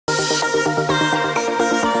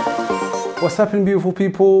What's happening, beautiful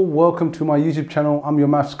people? Welcome to my YouTube channel. I'm your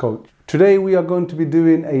maths coach. Today we are going to be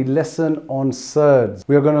doing a lesson on surds.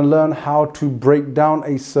 We are going to learn how to break down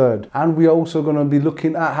a surd, and we are also going to be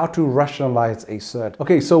looking at how to rationalize a surd.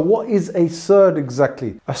 Okay, so what is a surd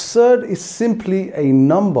exactly? A surd is simply a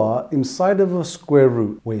number inside of a square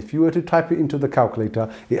root where if you were to type it into the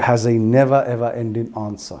calculator, it has a never ever ending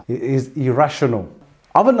answer. It is irrational.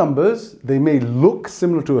 Other numbers, they may look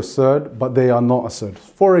similar to a surd, but they are not a surd.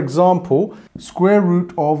 For example, square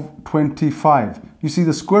root of 25. You see,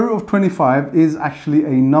 the square root of 25 is actually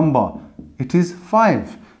a number. It is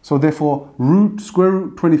 5. So therefore, square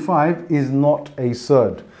root 25 is not a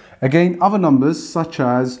surd. Again, other numbers such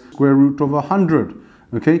as square root of 100,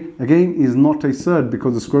 okay, again is not a surd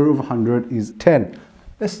because the square root of 100 is 10.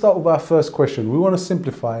 Let's start with our first question. We want to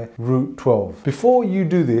simplify root 12. Before you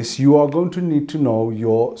do this, you are going to need to know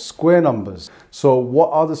your square numbers. So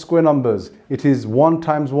what are the square numbers? It is 1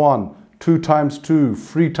 times 1, 2 times 2,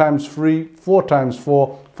 3 times 3, 4 times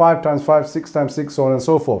 4, 5 times 5, 6 times 6, so on and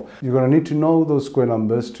so forth. You're going to need to know those square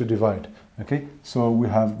numbers to divide. Okay, so we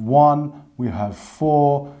have 1, we have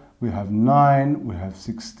 4, we have 9, we have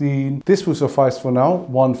 16. This will suffice for now.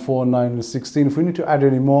 1, 4, 9, and 16. If we need to add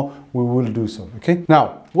any more, we will do so. Okay.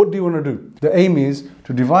 Now, what do you want to do? The aim is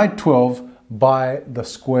to divide 12 by the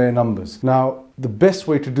square numbers. Now, the best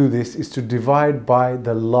way to do this is to divide by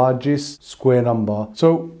the largest square number.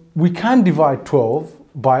 So we can divide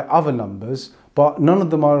 12 by other numbers, but none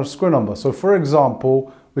of them are a square number. So for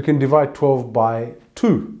example, we can divide 12 by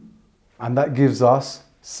 2, and that gives us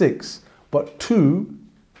 6. But 2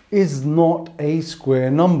 is not a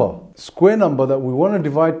square number. Square number that we want to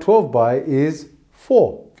divide 12 by is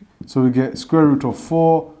 4. So we get square root of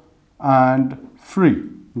 4 and 3.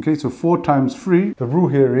 Okay, so 4 times 3. The rule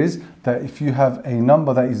here is that if you have a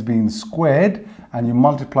number that is being squared and you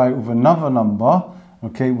multiply it with another number,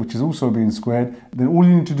 okay, which is also being squared, then all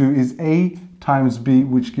you need to do is a times b,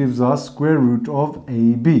 which gives us square root of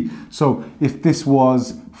ab. So if this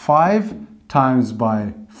was 5 times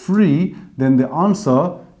by 3, then the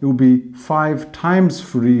answer, it will be 5 times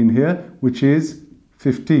 3 in here, which is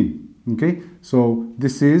 15. Okay, so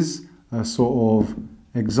this is a sort of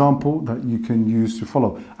example that you can use to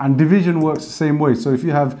follow. And division works the same way. So if you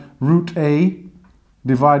have root a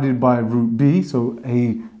divided by root b, so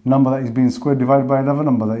a number that is being squared divided by another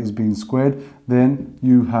number that is being squared, then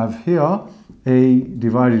you have here a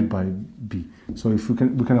divided by b. So if we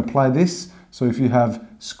can apply this. So if you have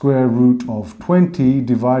square root of 20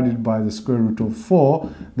 divided by the square root of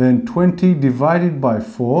 4, then 20 divided by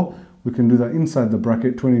 4, we can do that inside the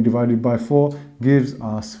bracket, 20 divided by 4 gives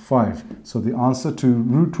us 5. So the answer to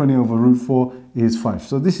root 20 over root 4 is 5.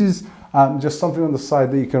 So this is just something on the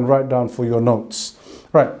side that you can write down for your notes.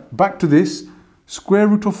 Right, back to this. Square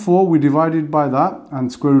root of 4, we divided by that,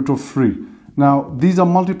 and square root of 3. Now, these are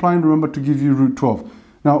multiplying, remember, to give you root 12.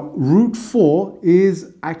 Now, root 4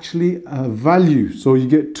 is actually a value, so you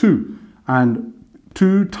get 2, and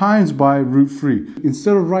 2 times by root 3.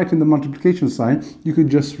 Instead of writing the multiplication sign, you could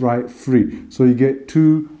just write 3. So you get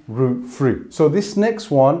 2 root 3. So this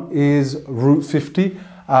next one is root 50.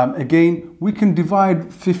 Again, we can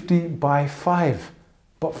divide 50 by 5,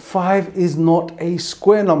 but 5 is not a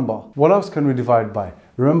square number. What else can we divide by?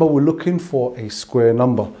 Remember, we're looking for a square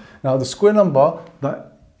number. Now, the square number that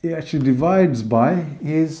it actually divides by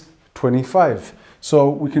is 25. So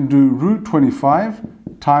we can do root 25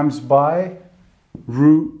 times by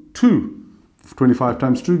root 2. 25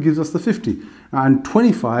 times 2 gives us the 50. And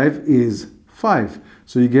 25 is 5.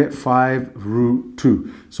 So you get 5 root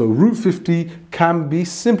 2. So root 50 can be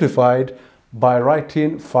simplified by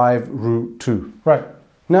writing 5 root 2. Right,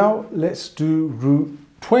 now let's do root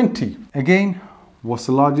 20. Again, what's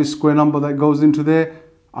the largest square number that goes into there?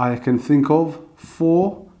 I can think of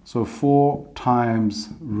 4. So 4 times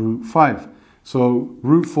root 5. So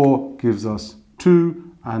root 4 gives us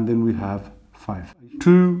 2, and then we have 5.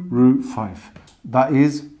 2 root 5. That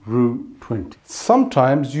is root 20.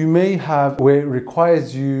 Sometimes you may have where it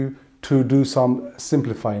requires you to do some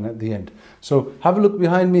simplifying at the end. So have a look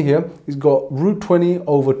behind me here. It's got root 20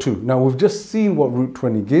 over 2. Now we've just seen what root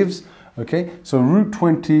 20 gives. Okay, so root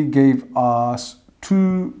 20 gave us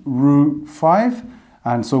 2 root 5.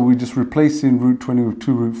 And so we just replace in root 20 with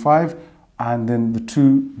 2 root 5, and then the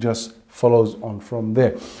 2 just follows on from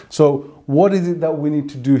there. So what is it that we need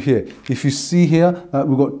to do here? If you see here that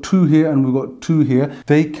we've got 2 here and we've got 2 here,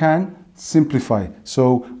 they can simplify.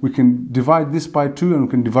 So we can divide this by 2 and we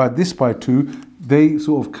can divide this by 2. They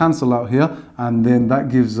sort of cancel out here, and then that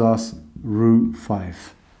gives us root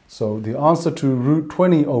 5. So the answer to root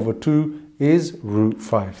 20 over 2 is root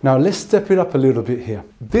 5. Now let's step it up a little bit here.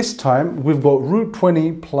 This time we've got root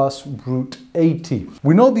 20 plus root 80.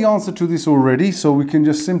 We know the answer to this already, so we can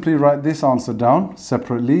just simply write this answer down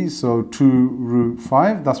separately. So 2 root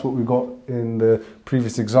 5, that's what we got in the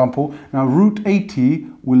previous example. Now root 80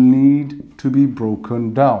 will need to be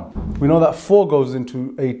broken down. We know that 4 goes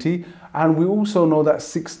into 80, and we also know that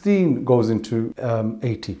 16 goes into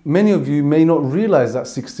 80. Many of you may not realize that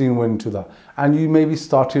 16 went into that, and you maybe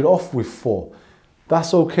started off with 4.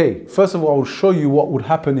 That's okay. First of all, I'll show you what would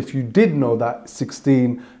happen if you did know that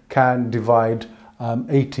 16 can divide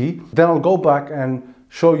 80. Then I'll go back and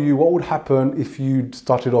show you what would happen if you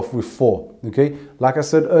started off with 4. Okay, like I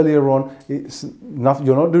said earlier on,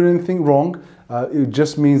 you're not doing anything wrong. It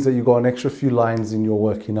just means that you got an extra few lines in your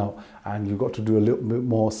working out, and you've got to do a little bit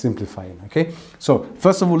more simplifying. Okay, so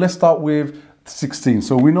first of all, let's start with 16.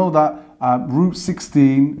 So we know that root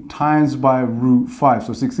 16 times by root 5.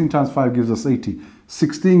 So 16 times 5 gives us 80.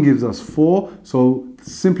 16 gives us 4. So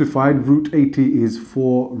simplified, root 80 is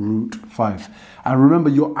 4 root 5. And remember,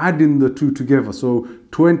 you're adding the two together. So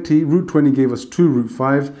root 20 gave us 2 root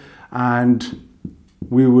 5, and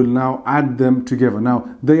we will now add them together.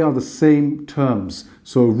 Now, they are the same terms.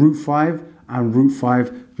 So root 5 and root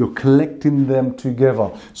 5, you're collecting them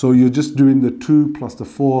together. So you're just doing the 2 plus the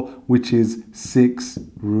 4, which is 6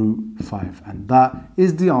 root 5. And that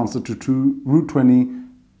is the answer to root 20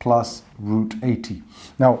 plus root 80.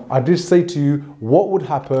 Now, I did say to you what would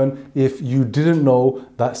happen if you didn't know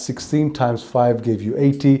that 16 times 5 gave you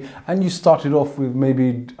 80, and you started off with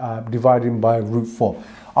maybe dividing by root 4.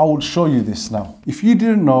 I will show you this now. If you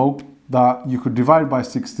didn't know that you could divide by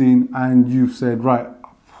 16, and you said, right,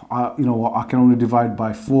 you know what, I can only divide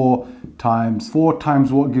by 4 times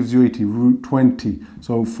what gives you 80? Root 20.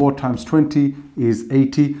 So 4 times 20 is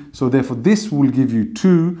 80. So therefore this will give you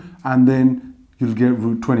 2, and then you'll get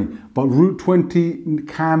root 20. But root 20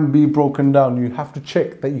 can be broken down. You have to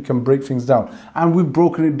check that you can break things down. And we've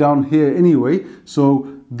broken it down here anyway.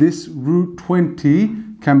 So this root 20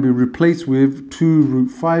 can be replaced with 2 root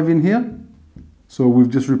 5 in here. So we've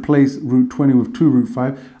just replaced root 20 with 2 root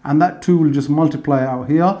 5. And that 2 will just multiply out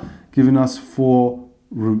here, giving us 4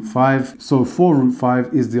 root 5. So 4 root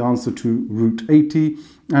 5 is the answer to root 80.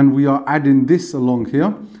 And we are adding this along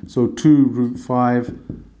here. So 2 root 5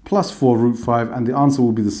 plus 4 root 5, and the answer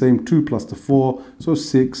will be the same, 2 plus the 4, so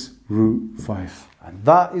 6 root 5. And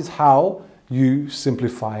that is how you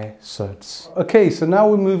simplify surds. Okay, so now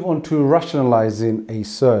we move on to rationalizing a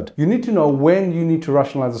surd. You need to know when you need to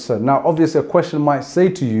rationalize a surd. Now, obviously, a question might say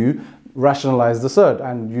to you, rationalize the surd,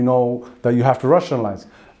 and you know that you have to rationalize.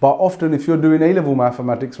 But often, if you're doing A-level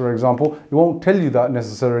mathematics, for example, it won't tell you that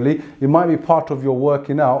necessarily. It might be part of your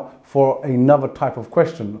working out for another type of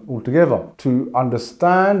question altogether. To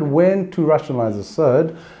understand when to rationalize a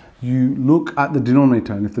surd, you look at the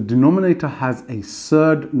denominator, and if the denominator has a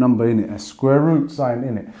surd number in it, a square root sign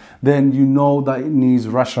in it, then you know that it needs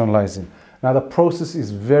rationalizing. Now the process is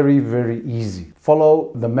very, very easy.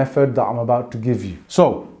 Follow the method that I'm about to give you.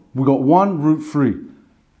 So we got 1 root 3.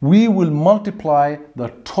 We will multiply the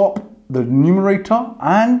top, the numerator,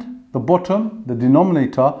 and the bottom, the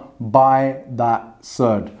denominator, by that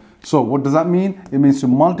surd. So what does that mean? It means to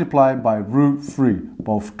multiply by root 3,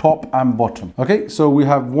 both top and bottom. Okay, so we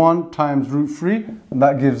have 1 times root 3, and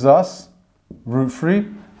that gives us root 3.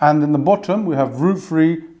 And in the bottom, we have root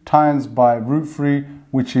 3 times by root 3,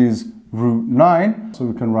 which is root 9. So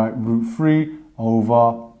we can write root 3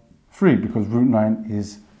 over 3, because root 9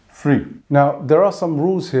 is 3. Now, there are some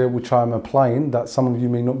rules here which I'm applying that some of you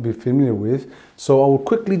may not be familiar with. So I will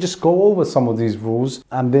quickly just go over some of these rules,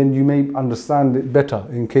 and then you may understand it better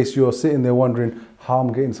in case you're sitting there wondering how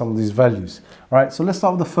I'm getting some of these values. All right, so let's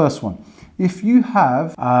start with the first one. If you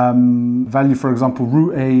have value, for example,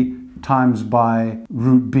 root A times by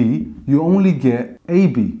root B, you only get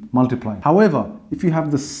AB multiplying. However, if you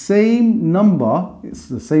have the same number, it's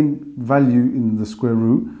the same value in the square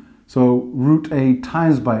root, so root A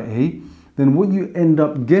times by A, then what you end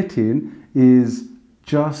up getting is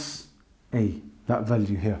just A, that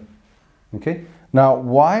value here. Okay? Now,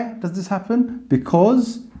 why does this happen?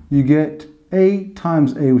 Because you get A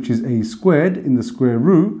times A, which is A squared in the square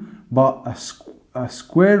root, but a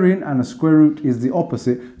squaring and a square root is the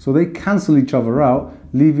opposite, so they cancel each other out,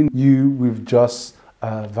 leaving you with just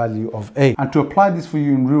a value of A. And to apply this for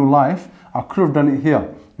you in real life, I could have done it here.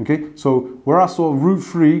 Okay, so where I saw root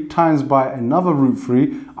 3 times by another root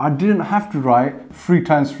 3, I didn't have to write 3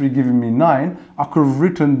 times 3 giving me 9. I could have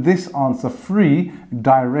written this answer 3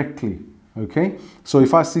 directly. Okay, so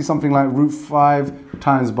if I see something like root 5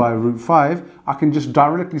 times by root 5, I can just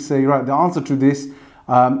directly say, right, the answer to this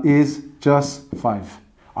is just 5.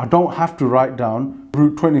 I don't have to write down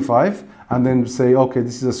root 25 and then say, okay,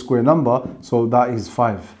 this is a square number, so that is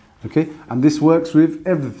 5. Okay, and this works with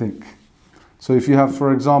everything. So if you have,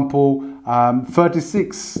 for example,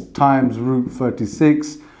 36 times root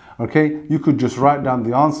 36, okay, you could just write down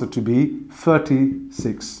the answer to be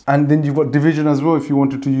 36. And then you've got division as well if you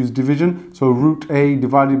wanted to use division. So root A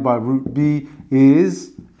divided by root B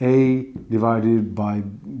is A divided by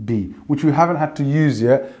B, which we haven't had to use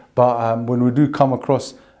yet, but when we do come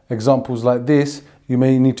across examples like this, you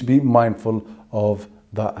may need to be mindful of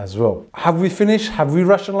that as well. Have we finished? Have we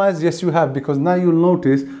rationalized? Yes, you have, because now you'll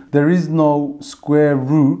notice there is no square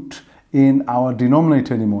root in our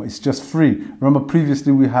denominator anymore. It's just 3. Remember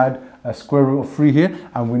previously we had a square root of 3 here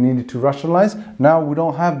and we needed to rationalize. Now we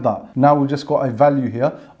don't have that. Now we just got a value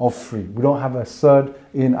here of 3. We don't have a surd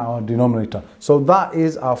in our denominator. So that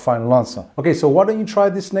is our final answer. Okay, so why don't you try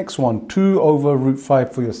this next one, 2 over root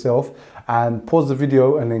 5 for yourself, and pause the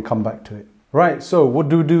video and then come back to it. Right, so what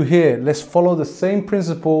do we do here? Let's follow the same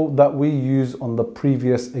principle that we used on the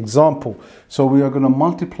previous example. So we are going to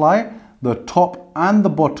multiply the top and the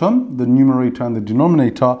bottom, the numerator and the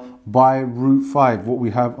denominator, by root 5, what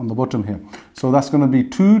we have on the bottom here. So that's going to be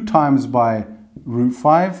 2 times by root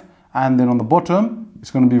 5, and then on the bottom,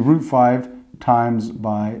 it's going to be root 5 times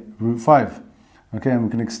by root 5. Okay, and we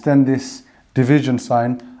can extend this division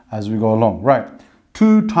sign as we go along. Right,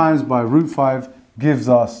 2 times by root 5 gives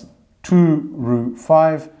us 2 root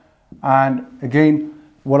 5, and again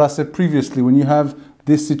what I said previously, when you have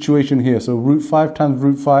this situation here, so root 5 times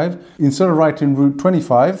root 5, instead of writing root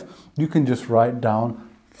 25, you can just write down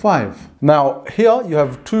 5. Now here you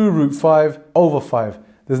have 2 root 5 over 5.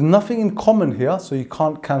 There's nothing in common here, so you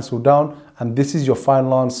can't cancel down, and this is your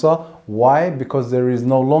final answer. Why? Because there is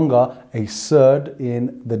no longer a surd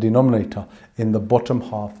in the denominator, in the bottom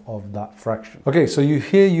half of that fraction. Okay, so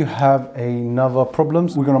here you have another problem.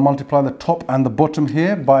 We're going to multiply the top and the bottom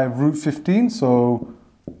here by root 15. So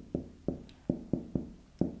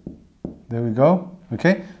there we go.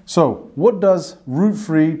 Okay, so what does root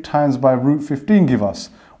 3 times by root 15 give us?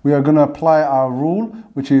 We are going to apply our rule,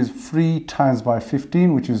 which is 3 times by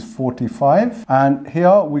 15, which is 45. And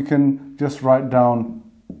here we can just write down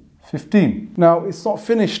 15. Now it's not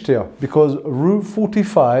finished here, because root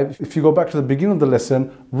 45, if you go back to the beginning of the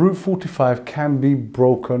lesson, root 45 can be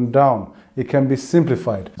broken down. It can be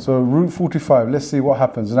simplified. So root 45, let's see what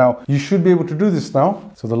happens. Now you should be able to do this now.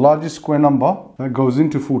 So the largest square number that goes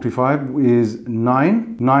into 45 is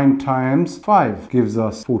 9. 9 times 5 gives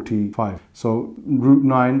us 45. So root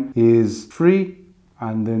 9 is 3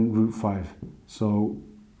 and then root 5. So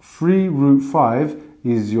 3 root 5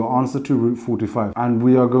 is your answer to root 45. And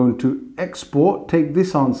we are going to export, take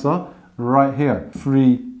this answer right here,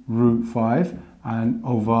 3 root 5 and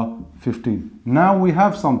over 15. Now we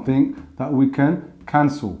have something that we can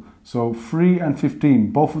cancel. So 3 and 15,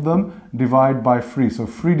 both of them divide by 3. So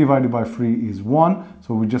 3 divided by 3 is 1.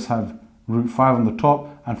 So we just have root 5 on the top,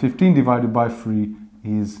 and 15 divided by 3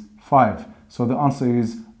 is 5. So the answer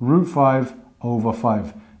is root 5 over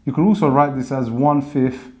 5. You can also write this as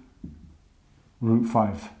 1/5 root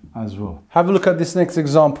 5 as well. Have a look at this next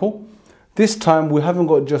example. This time we haven't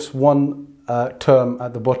got just one term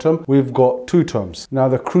at the bottom, we've got 2 terms. Now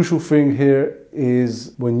the crucial thing here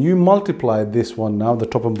is when you multiply this one now, the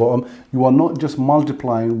top and bottom, you are not just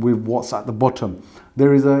multiplying with what's at the bottom.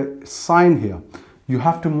 There is a sign here. You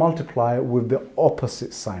have to multiply with the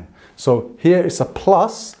opposite sign. So here it's a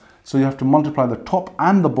plus, so you have to multiply the top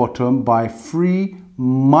and the bottom by 3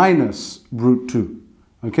 minus root 2.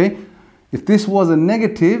 Okay? If this was a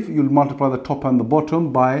negative, you'll multiply the top and the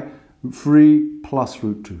bottom by 3 plus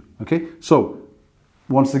root 2. Okay, so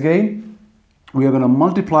once again, we are going to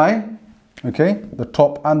multiply, okay, the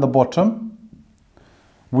top and the bottom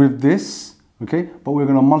with this, okay, but we're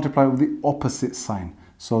going to multiply with the opposite sign.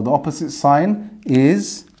 So the opposite sign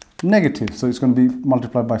is negative, so it's going to be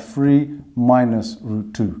multiplied by 3 minus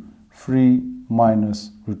root 2. 3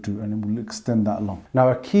 minus root 2, and we'll extend that along. Now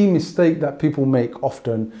a key mistake that people make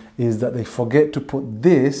often is that they forget to put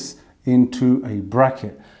this into a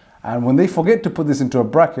bracket. And when they forget to put this into a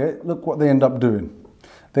bracket, look what they end up doing.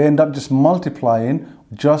 They end up just multiplying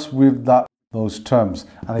just with those terms,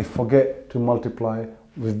 and they forget to multiply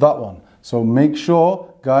with that one. So make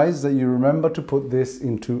sure, guys, that you remember to put this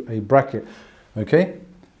into a bracket. Okay,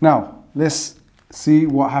 now let's see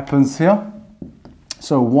what happens here.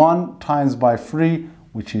 So 1 times by 3,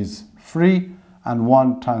 which is 3, and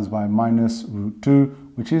 1 times by minus root 2,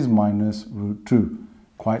 which is minus root 2.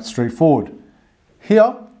 Quite straightforward.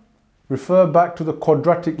 Here, refer back to the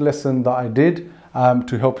quadratic lesson that I did,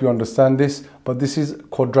 to help you understand this, but this is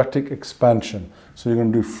quadratic expansion. So you're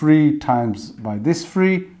going to do 3 times by this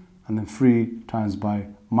 3, and then 3 times by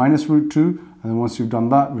minus root 2, and then once you've done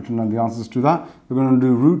that, written down the answers to that, you're going to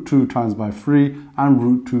do root 2 times by 3 and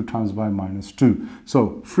root 2 times by minus 2.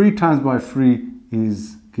 So 3 times by 3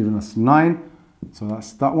 is giving us 9, so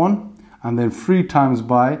that's that one, and then 3 times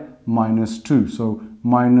by minus 2, so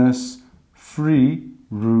minus 3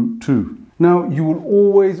 root 2. Now you will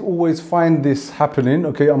always find this happening.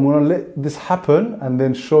 Okay, I'm going to let this happen and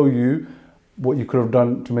then show you what you could have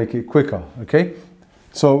done to make it quicker. Okay,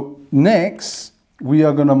 so next we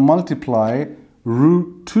are going to multiply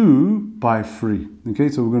root 2 by 3. Okay,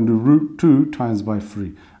 so we're going to do root 2 times by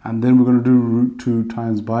 3, and then we're going to do root 2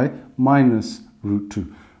 times by minus root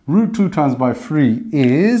 2. Root 2 times by 3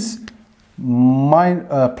 is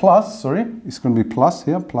plus, sorry, it's going to be plus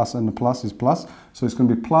here, plus, and the plus is plus, so it's going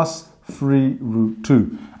to be plus 3 root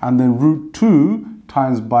 2. And then root 2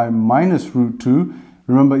 times by minus root 2,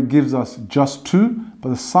 remember it gives us just 2, but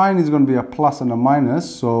the sign is going to be a plus and a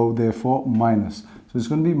minus, so therefore minus. So it's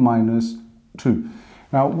going to be minus 2.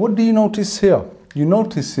 Now what do you notice here? You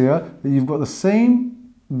notice here that you've got the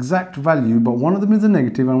same exact value, but one of them is a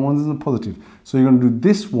negative and one is a positive. So you're going to do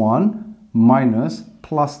this one minus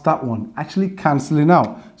plus that one, actually cancelling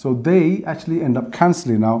out. So they actually end up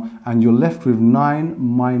cancelling out, and you're left with 9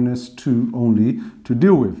 minus 2 only to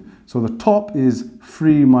deal with. So the top is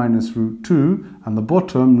 3 minus root 2, and the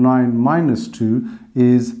bottom 9 minus 2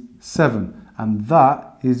 is 7. And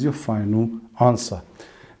that is your final answer.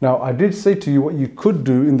 Now I did say to you what you could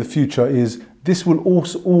do in the future is this will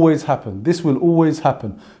also always happen. This will always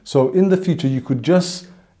happen. So in the future you could just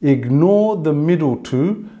ignore the middle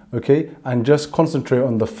two, okay, and just concentrate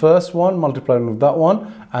on the first one multiplying with that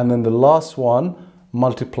one, and then the last one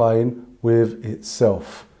multiplying with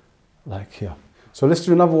itself, like here. So let's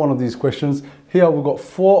do another one of these questions. Here we've got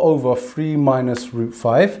 4 over 3 minus root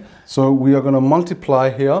 5. So we are going to multiply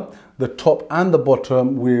here the top and the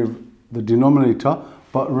bottom with the denominator,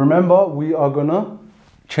 but remember we are going to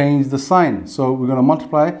change the sign. So we're going to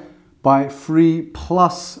multiply by 3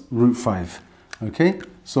 plus root 5. Okay,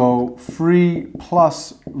 so 3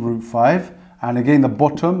 plus root 5, and again the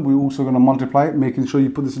bottom we're also going to multiply it, making sure you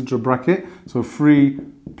put this into a bracket. So 3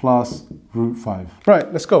 plus root 5.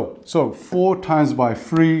 Right, let's go. So 4 times by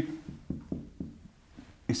 3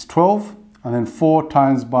 is 12, and then 4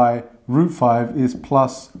 times by root 5 is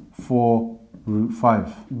plus 4 root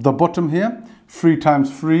 5. The bottom here, 3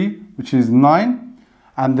 times 3, which is 9,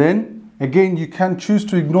 and then again you can choose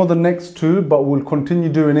to ignore the next two, but we'll continue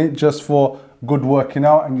doing it just for good working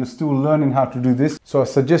out, and you're still learning how to do this. So I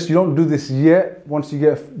suggest you don't do this yet. Once you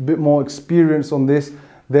get a bit more experience on this,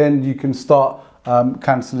 then you can start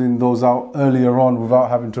cancelling those out earlier on without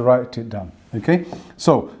having to write it down. Okay,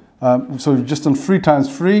 so we've just done 3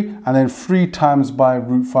 times 3, and then 3 times by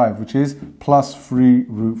root 5, which is plus 3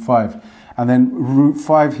 root 5. And then root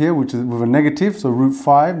 5 here, which is with a negative, so root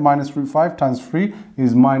 5 minus root 5 times 3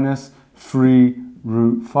 is minus 3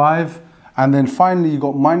 root 5. And then finally you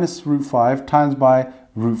got minus root 5 times by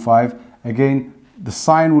root 5. Again, the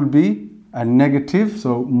sign will be a negative,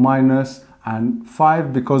 so minus and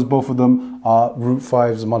 5, because both of them are root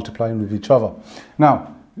 5s multiplying with each other.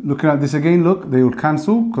 Now, looking at this again, look, they will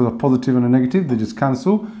cancel because a positive and a negative, they just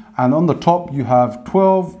cancel. And on the top you have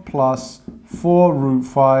 12 plus 4 root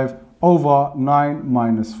 5 over 9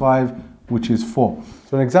 minus 5, which is 4.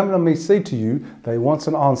 So an examiner may say to you that he wants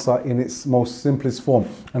an answer in its most simplest form.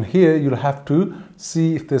 And here you'll have to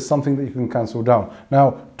see if there's something that you can cancel down.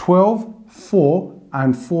 Now 12, 4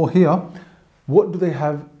 and 4 here, what do they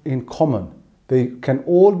have in common? They can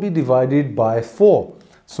all be divided by 4.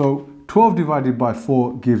 So 12 divided by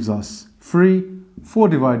 4 gives us 3, 4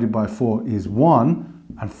 divided by 4 is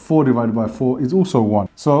 1, and 4 divided by 4 is also 1.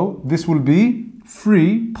 So this will be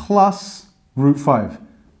 3 plus root 5.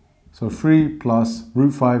 So 3 plus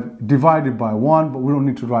root 5 divided by 1, but we don't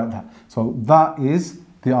need to write that. So that is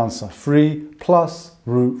the answer, 3 plus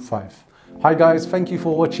root 5. Hi guys, thank you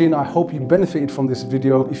for watching. I hope you benefited from this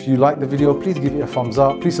video. If you like the video, please give it a thumbs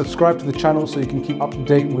up. Please subscribe to the channel so you can keep up to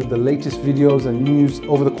date with the latest videos and news.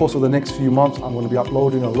 Over the course of the next few months, I'm going to be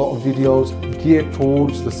uploading a lot of videos geared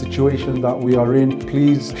towards the situation that we are in.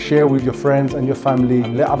 Please share with your friends and your family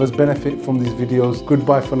and let others benefit from these videos.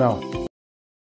 Goodbye for now.